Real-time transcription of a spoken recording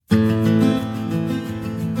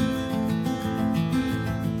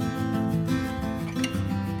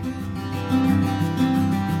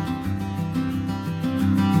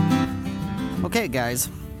guys,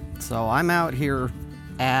 so I'm out here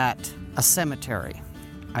at a cemetery.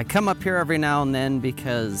 I come up here every now and then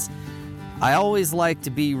because I always like to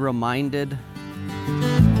be reminded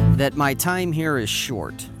that my time here is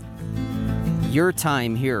short. Your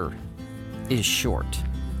time here is short.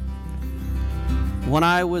 When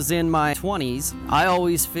I was in my 20s, I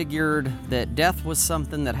always figured that death was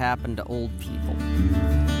something that happened to old people.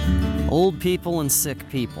 Old people and sick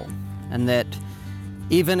people. And that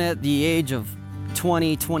even at the age of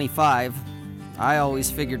 20, 25, I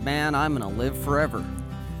always figured, man, I'm gonna live forever.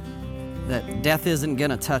 That death isn't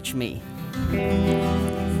gonna touch me.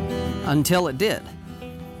 Until it did.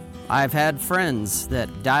 I've had friends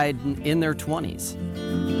that died in their 20s.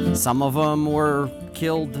 Some of them were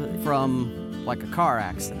killed from like a car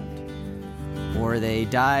accident, or they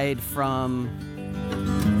died from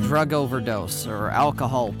drug overdose or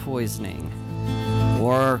alcohol poisoning,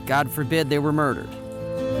 or God forbid they were murdered.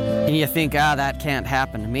 And you think, that can't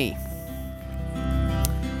happen to me.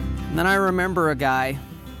 And then I remember a guy,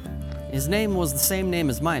 his name was the same name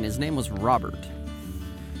as mine. His name was Robert.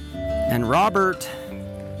 And Robert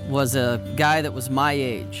was a guy that was my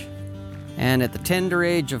age. And at the tender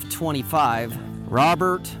age of 25,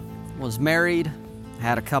 Robert was married,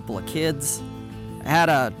 had a couple of kids, had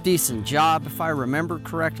a decent job, if I remember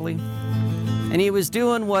correctly. And he was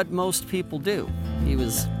doing what most people do. He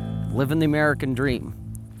was living the American dream.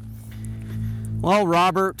 Well,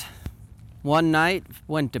 Robert, one night,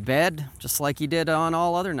 went to bed, just like he did on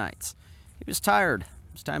all other nights. He was tired.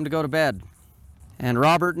 It was time to go to bed. And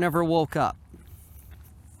Robert never woke up.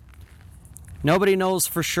 Nobody knows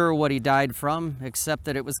for sure what he died from, except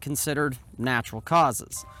that it was considered natural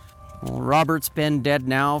causes. Well, Robert's been dead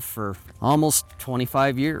now for almost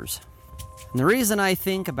 25 years. And the reason I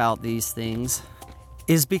think about these things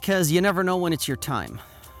is because you never know when it's your time.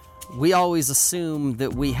 We always assume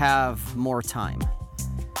that we have more time.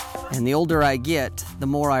 And the older I get, the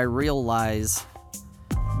more I realize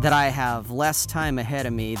that I have less time ahead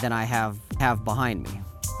of me than I have behind me.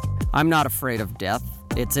 I'm not afraid of death.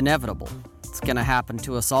 It's inevitable. It's going to happen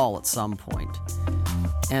to us all at some point.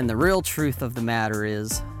 And the real truth of the matter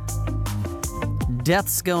is,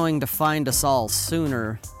 death's going to find us all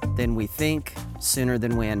sooner than we think, sooner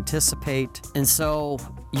than we anticipate. And so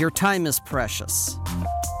your time is precious.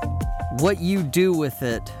 What you do with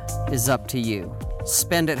it is up to you.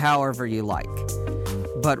 Spend it however you like.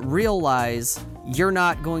 But realize you're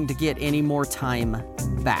not going to get any more time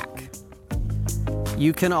back.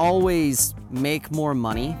 You can always make more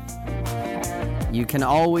money. You can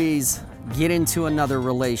always get into another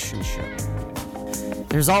relationship.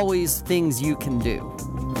 There's always things you can do.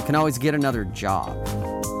 You can always get another job.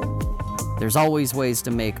 There's always ways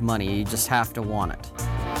to make money. You just have to want it.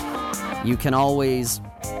 You can always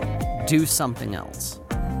do something else.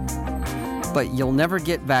 But you'll never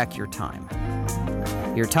get back your time.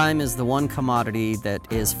 Your time is the one commodity that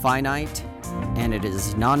is finite and it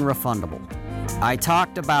is non-refundable. I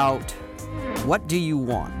talked about what do you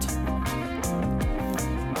want?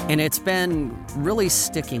 And it's been really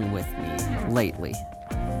sticking with me lately.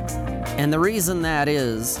 And the reason that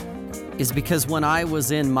is because when I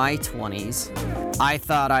was in my 20s, I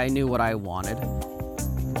thought I knew what I wanted.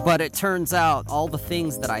 But it turns out all the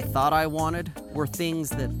things that I thought I wanted were things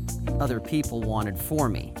that other people wanted for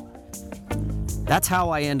me. That's how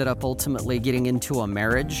I ended up ultimately getting into a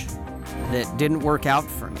marriage that didn't work out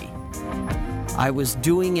for me. I was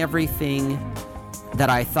doing everything that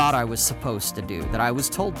I thought I was supposed to do, that I was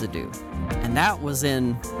told to do. And that was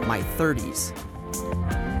in my 30s.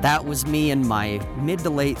 That was me in my mid to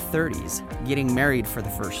late 30s, getting married for the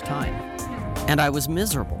first time. And I was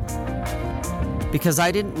miserable because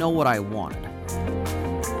I didn't know what I wanted.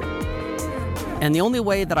 And the only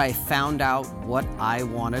way that I found out what I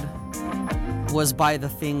wanted was by the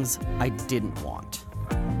things I didn't want.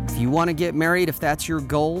 If you want to get married, if that's your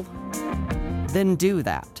goal, then do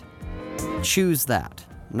that. Choose that.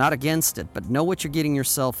 I'm not against it, but know what you're getting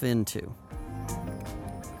yourself into.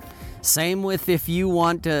 Same with if you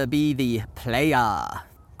want to be the player.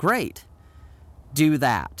 Great. Do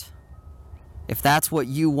that. If that's what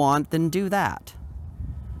you want, then do that.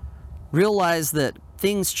 Realize that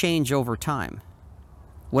things change over time.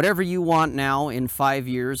 Whatever you want now in 5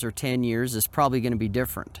 years or 10 years is probably going to be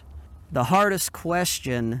different. The hardest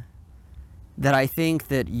question that I think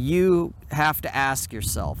that you have to ask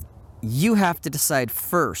yourself, you have to decide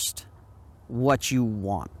first what you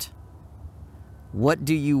want. What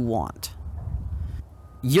do you want?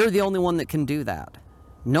 You're the only one that can do that.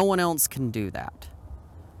 No one else can do that.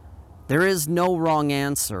 There is no wrong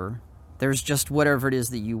answer. There's just whatever it is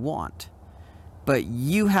that you want. But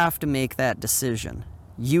you have to make that decision.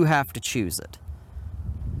 You have to choose it.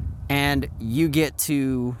 And you get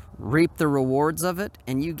to reap the rewards of it,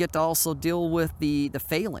 and you get to also deal with the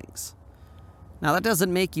failings. Now, that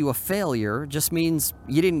doesn't make you a failure, it just means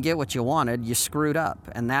you didn't get what you wanted, you screwed up,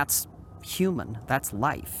 and that's human, that's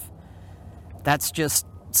life. That's just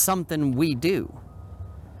something we do.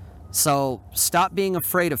 So stop being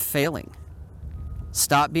afraid of failing.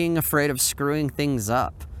 Stop being afraid of screwing things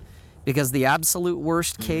up, because the absolute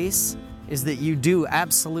worst case is that you do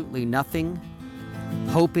absolutely nothing,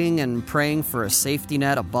 hoping and praying for a safety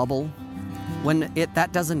net, a bubble, when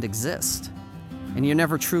that doesn't exist, and you're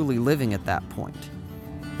never truly living at that point.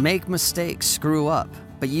 Make mistakes, screw up,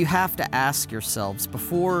 but you have to ask yourselves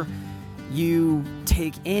before you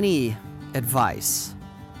take any advice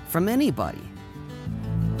from anybody.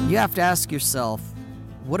 You have to ask yourself,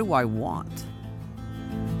 what do I want?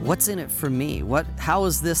 What's in it for me? How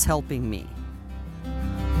is this helping me?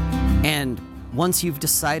 And once you've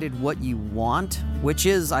decided what you want, which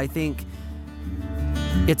is, I think,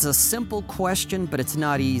 it's a simple question, but it's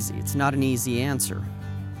not easy. It's not an easy answer.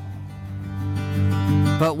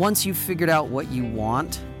 But once you've figured out what you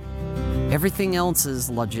want, everything else is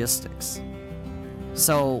logistics.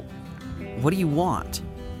 So, what do you want?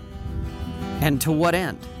 And to what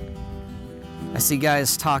end? I see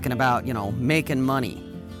guys talking about, making money.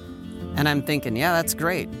 And I'm thinking, yeah, that's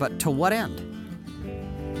great, but to what end?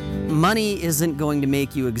 Money isn't going to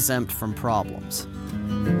make you exempt from problems.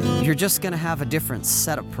 You're just going to have a different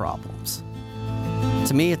set of problems.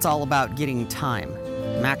 To me, it's all about getting time,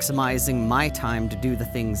 maximizing my time to do the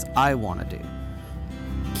things I want to do.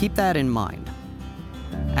 Keep that in mind.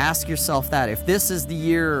 Ask yourself that. If this is the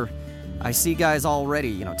year, I see guys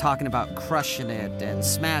already, talking about crushing it and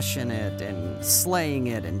smashing it and slaying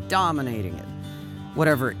it and dominating it,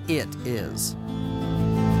 whatever it is.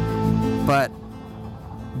 But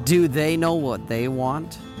do they know what they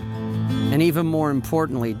want? And even more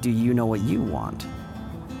importantly, do you know what you want?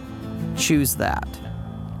 Choose that.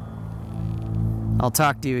 I'll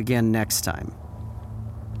talk to you again next time.